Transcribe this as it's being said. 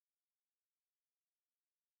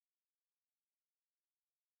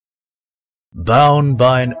Bound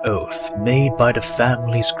by an oath made by the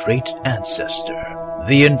family's great ancestor,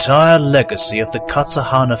 the entire legacy of the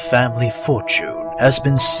KAZAHANA family fortune has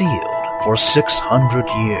been sealed for 600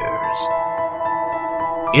 years.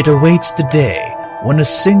 It awaits the day when a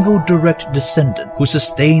single direct descendant who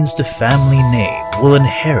sustains the family name will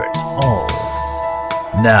inherit all.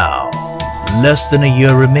 Now, less than a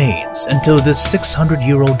year remains until this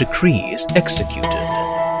 600-year-old decree is executed.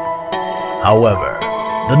 However,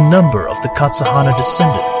 the number of the KAZAHANA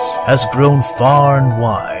descendants has grown far and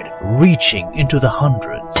wide, reaching into the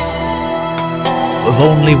hundreds. With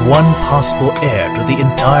only one possible heir to the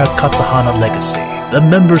entire KAZAHANA legacy, the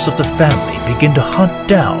members of the family begin to hunt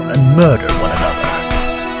down and murder one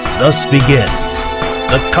another. Thus begins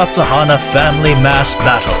the KAZAHANA family mass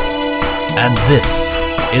battle, and this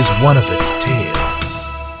is one of its tales.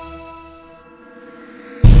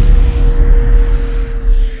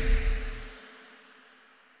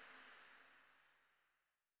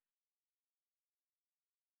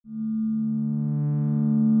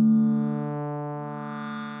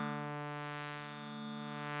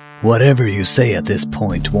 Whatever you say at this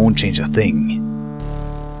point won't change a thing.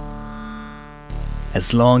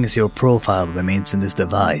 As long as your profile remains in this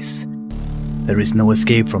device, there is no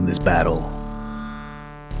escape from this battle.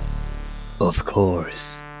 Of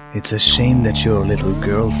course, it's a shame that your little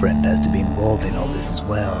girlfriend has to be involved in all this as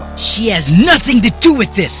well. She has nothing to do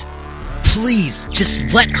with this! Please,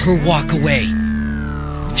 just let her walk away.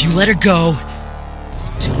 If you let her go,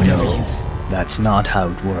 I'll do whatever you... That's not how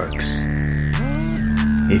it works.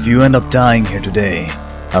 If you end up dying here today,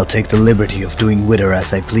 I'll take the liberty of doing with her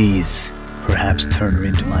as I please. Perhaps turn her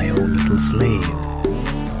into my own little slave.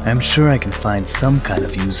 I'm sure I can find some kind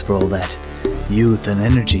of use for all that youth and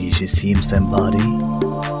energy she seems to embody.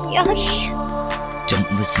 Don't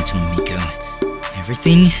listen to him, Miko.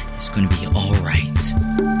 Everything is going to be alright.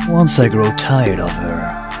 Once I grow tired of her,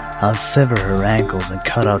 I'll sever her ankles and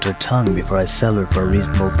cut out her tongue before I sell her for a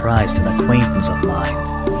reasonable price to an acquaintance of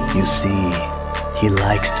mine. You see, he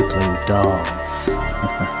likes to play with dolls.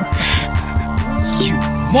 You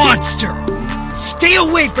monster! Stay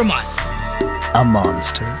away from us! A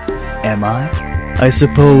monster? Am I? I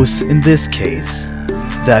suppose, in this case,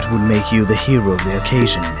 that would make you the hero of the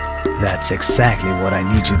occasion. That's exactly what I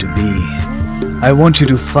need you to be. I want you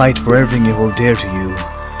to fight for everything you hold dear to you.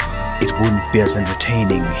 It wouldn't be as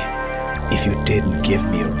entertaining if you didn't give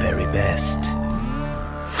me your very best.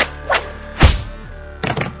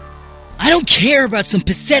 I don't care about some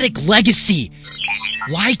pathetic legacy.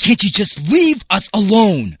 Why can't you just leave us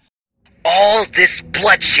alone? All this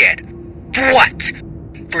bloodshed. For what?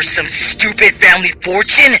 For some stupid family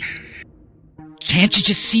fortune? Can't you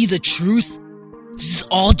just see the truth? This is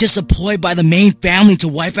all just a ploy by the main family to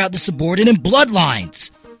wipe out the subordinate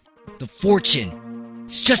bloodlines. The fortune.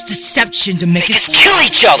 It's just deception to make us kill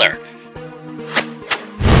each other!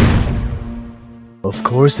 Of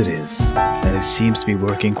course it is, and it seems to be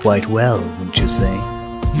working quite well, wouldn't you say?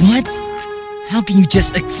 What? How can you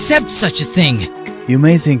just accept such a thing? You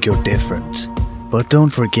may think you're different, but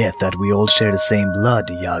don't forget that we all share the same blood,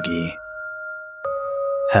 Yagi.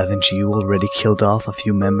 Haven't you already killed off a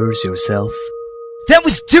few members yourself? That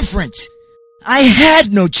was different! I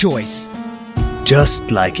had no choice!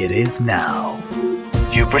 Just like it is now.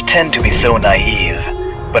 You pretend to be so naive,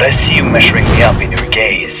 but I see you measuring me up in your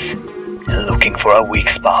gaze. Looking for a weak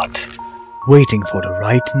spot, waiting for the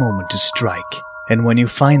right moment to strike, and when you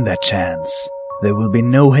find that chance, there will be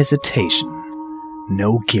no hesitation,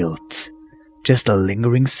 no guilt, just a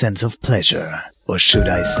lingering sense of pleasure, or should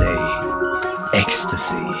I say,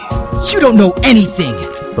 ecstasy. You don't know anything!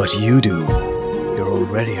 But you do. You're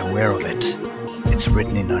already aware of it. It's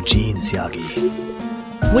written in our genes, Yagi.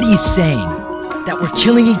 What are you saying? That we're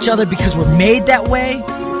killing each other because we're made that way?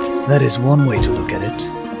 That is one way to look at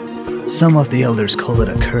it. Some of the elders call it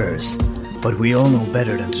a curse, but we all know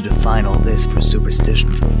better than to define all this for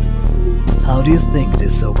superstition. How do you think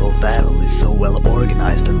this so-called battle is so well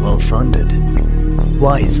organized and well funded?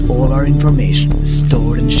 Why is all our information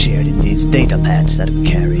stored and shared in these data pads that we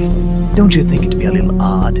carry? Don't you think it'd be a little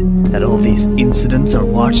odd that all these incidents are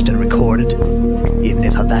watched and recorded? Even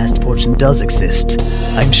if a vast fortune does exist,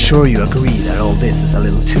 I'm sure you agree that all this is a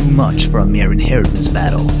little too much for a mere inheritance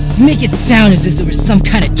battle. You make it sound as if it was some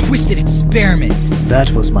kind of twisted experiment.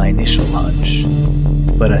 That was my initial hunch.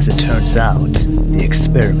 But as it turns out, the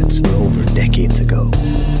experiments were over decades ago.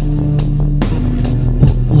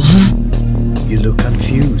 What? You look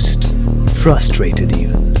confused, frustrated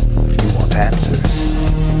even. You want answers.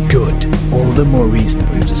 Good. All the more reason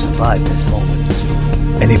for you to survive this moment.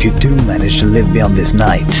 And if you do manage to live beyond this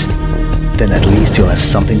night, then at least you'll have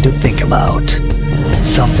something to think about.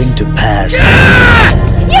 Something to pass.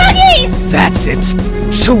 Yagi! That's it!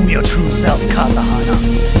 Show me your true self, KAZAHANA!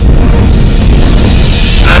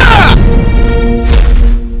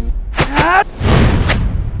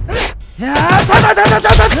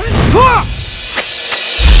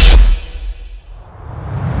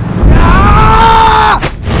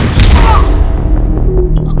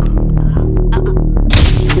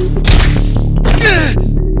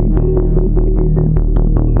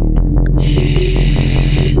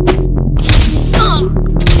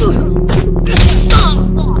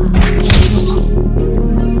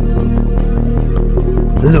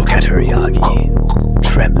 Look at her, Yagi.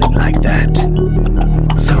 Trembling like that.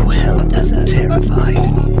 So helpless and terrified.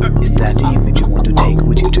 Is that the image you want to take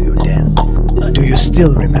with you to your death? Do you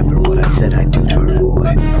still remember what I said I'd do to her,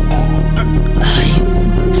 boy? I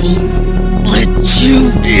won't let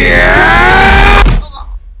you.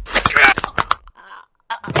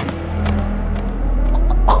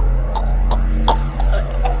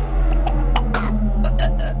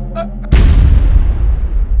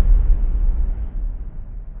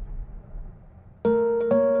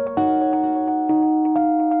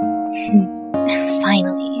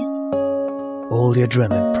 Finally. All the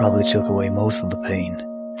adrenaline probably took away most of the pain.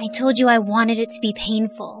 I told you I wanted it to be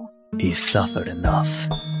painful. He suffered enough.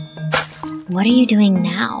 What are you doing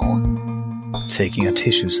now? Taking a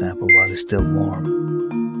tissue sample while it's still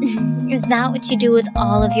warm. Is that what you do with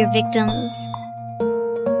all of your victims?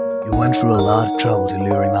 You went through a lot of trouble to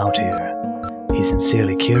lure him out here. He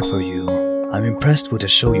sincerely cared for you. I'm impressed with the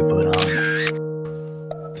show you put on.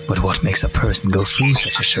 But what makes a person go through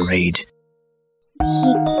such a charade?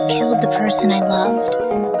 He killed the person I loved.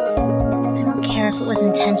 I don't care if it was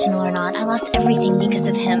intentional or not. I lost everything because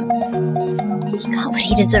of him. He got what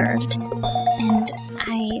he deserved. And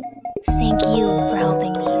I thank you for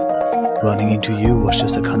helping me. Running into you was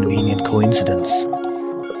just a convenient coincidence.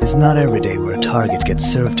 It's not every day where a target gets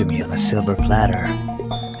served to me on a silver platter.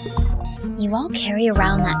 You all carry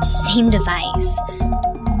around that same device.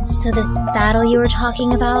 So this battle you were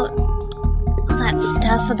talking about? All that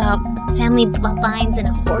stuff about family bloodlines and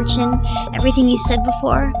a fortune? Everything you said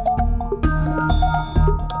before?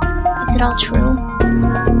 Is it all true?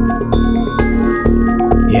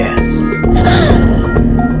 Yes.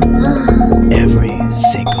 Every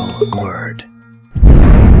single word.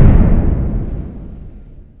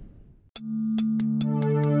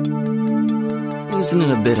 Isn't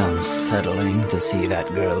it a bit unsettling to see that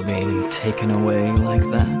girl being taken away like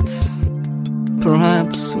that?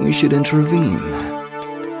 Perhaps we should intervene.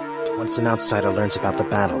 Once an outsider learns about the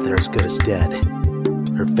battle, they're as good as dead.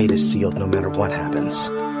 Her fate is sealed no matter what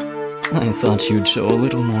happens. I thought you'd show a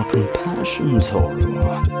little more compassion,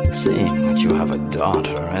 Toru, seeing that you have a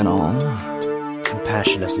daughter and all.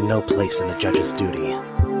 Compassion has no place in a judge's duty.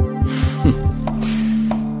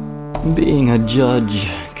 Being a judge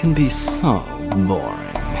can be so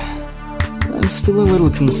boring. I'm still a little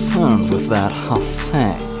concerned with that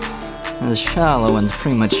Hosei. As shallow and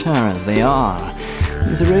premature as they are,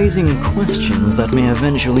 he's raising questions that may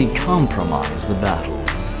eventually compromise the battle.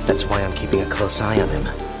 That's why I'm keeping a close eye on him.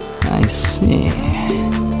 I see.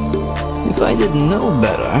 If I didn't know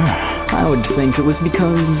better, I would think it was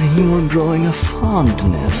because you were growing a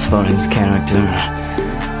fondness for his character.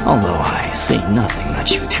 Although I see nothing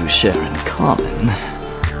that you two share in common.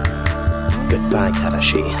 Goodbye,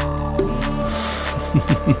 Tadashi.